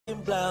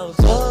blouse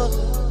up,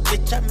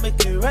 bitch, I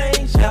make it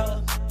rain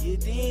shower. You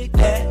did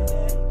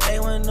that. They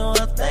wouldn't know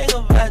a thing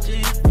about you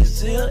if you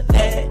still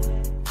that.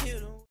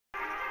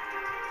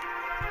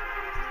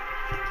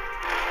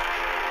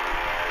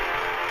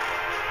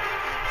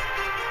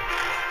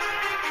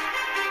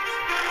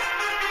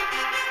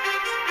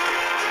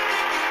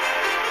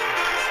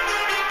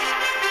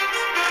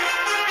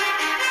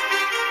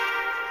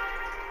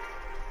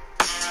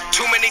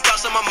 Too many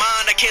thoughts on my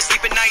mind, I can't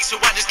sleep at night, so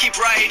I just keep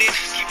writing.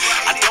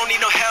 I don't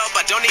need no help,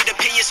 I don't need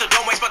opinions, so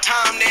don't waste my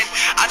time then.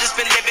 I just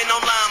been living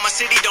online, my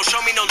city don't show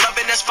me no love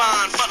and that's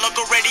fine. Fuck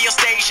local radio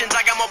stations,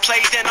 I got more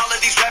plays than all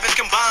of these rappers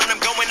combined. I'm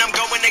going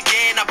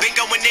again, I've been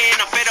going in,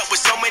 I'm fed up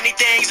with so many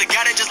things. I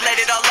gotta just let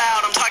it all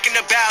out, I'm talking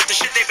about the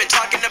shit they've been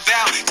talking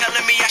about.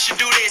 Telling me I should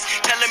do this,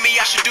 telling me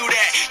I should do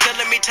that.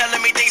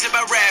 Telling me things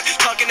about rap.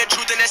 Talking the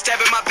truth and that stab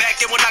in my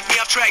back, they will knock me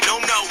off track, no.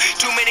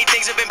 Too many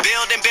things have been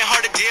building, been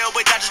hard to deal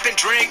with, I just been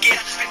drinking.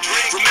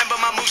 Remember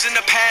my moves in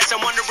the past, I'm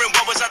wondering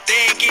what was I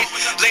thinking.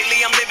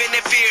 Lately I'm living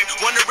in fear,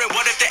 wondering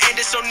what if the end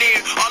is so near.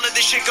 All of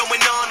this shit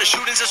going on, the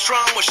shootings are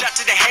strong. One shot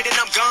to the head and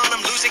I'm gone.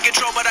 I'm losing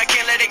control but I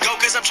can't let it go,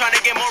 cause I'm trying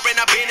to get more. And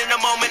I've been in the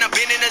moment, I've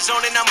been in the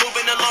zone, and I'm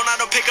moving alone. I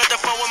don't pick up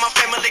the phone when my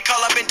family call,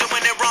 I've been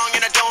doing it wrong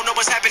and I don't know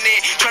what's happening.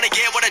 Trying to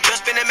get what I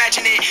just been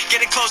imagining,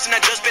 getting close and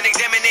I just been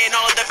examining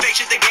all of the fake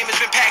shit the game has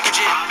been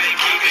packaging. I've been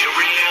keeping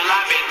real,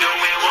 I've been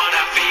doing what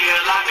I feel.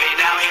 I've been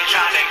out here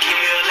trying to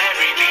kill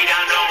every beat,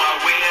 I know I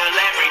will.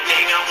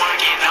 Everything I'm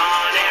working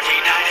on, every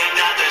night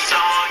another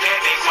song.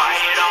 They've been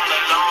quiet all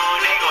along,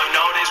 they gon'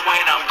 notice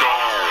when I'm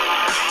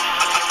gone.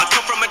 I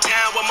come from a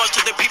town where most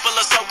of the people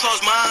are so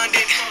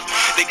close-minded.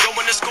 They go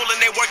into school and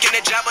they work in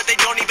a job but they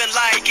don't even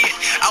like it.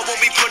 I won't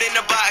be put in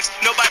a box,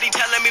 nobody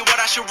telling me what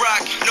I should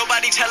rock.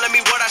 Nobody telling me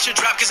what I should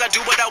drop, cause I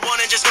do what I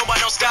want and just know I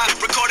don't stop.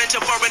 Recording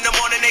till 4 in the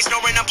morning, they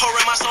snoring. I'm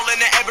pouring my soul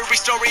into every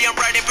story. I'm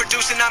writing,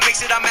 producing, I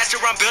mix it, I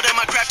master. I'm building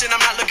my craft and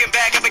I'm not looking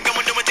back. I've been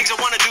going doing things I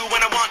wanna do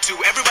when I want to.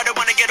 Everybody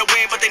wanna get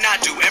away but they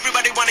not do.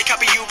 Everybody wanna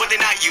copy you but they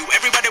not you.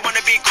 Everybody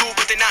wanna be cool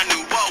but they not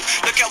new. Whoa,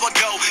 look how I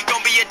go,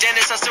 gon' be a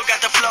dentist, I still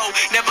got the flow.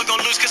 Never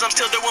gon' lose cause I'm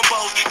still doing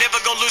both. Never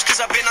gon' lose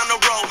cause I've been on the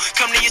road.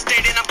 Come to your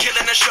state and I'm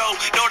killing the show.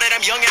 Know that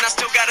I'm young and I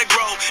still gotta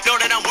grow. Know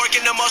that I'm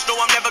working the most, know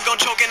I'm never gon'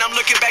 choke. And I'm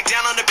looking back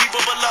down on the people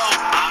below.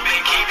 I've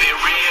been keeping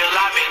real,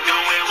 I've been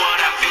doing what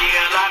I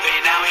feel. I've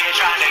been out here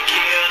trying to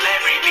kill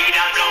every beat,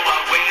 I know I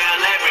will.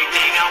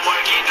 Everything I'm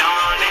working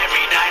on,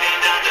 every night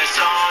another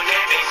song.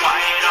 They've been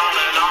quiet all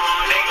along,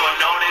 they gon'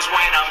 notice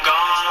when I'm gone.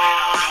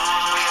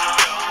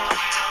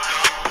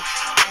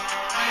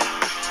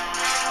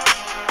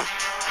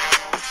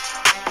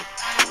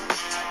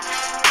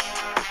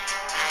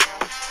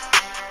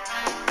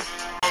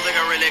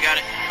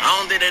 I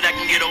don't think that I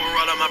can get over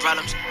all of my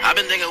problems. I've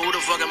been thinking who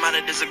the fuck am I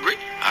to disagree?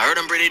 I heard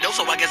I'm pretty dope,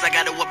 so I guess I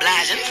gotta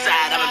oblige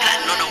inside. I've been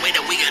plotting on the way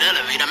that we could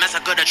elevate. I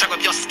massacre the track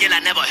with your skill,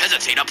 I never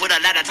hesitate. I put a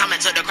lot of time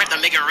into the craft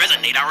to make it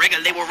resonate. I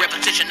regulate with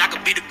repetition, I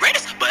could be the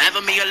greatest, but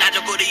ever me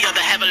illogical, the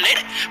other have a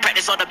later.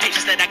 Practice all the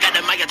patience that I got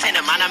in my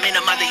attendant mind. I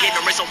minimize the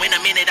ignorance, so in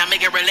a minute I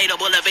make it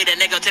relatable. Evade the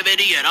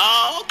negativity at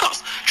all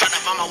costs. Trying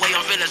to find my way,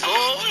 I'm feeling so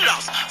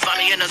lost. Find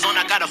me in the zone,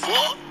 I got a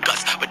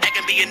focus, but that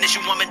can be an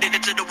issue. I'm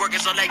addicted to the work,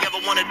 it's all I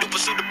ever wanna do.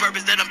 Pursue the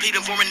purpose that I'm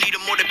pleading for and need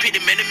more than pity.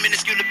 Many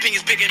minuscule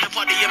opinions picking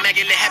apart the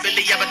immaculate,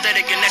 happily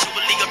apathetic, and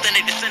actually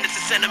authentic. Descendants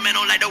is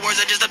sentimental, like the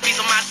words are just a piece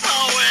of my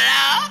soul.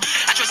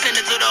 I transcend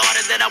it to the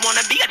artist that I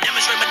wanna be. I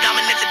demonstrate my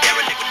dominance, a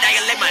derelict with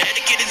dialect. My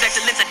etiquette is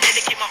excellence. I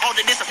dedicate my all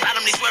to this. I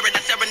solemnly swear it.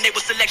 I serenade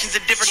with selections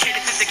of different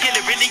cadences to kill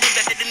it. Really is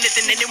that hidden this,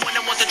 and anyone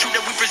that wants the truth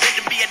that we present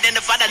to be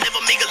identified. I live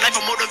a meager life.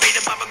 I'm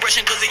motivated by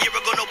progression, cause a year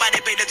ago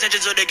nobody paid attention,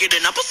 so they're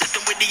getting. I'm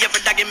persistent with the effort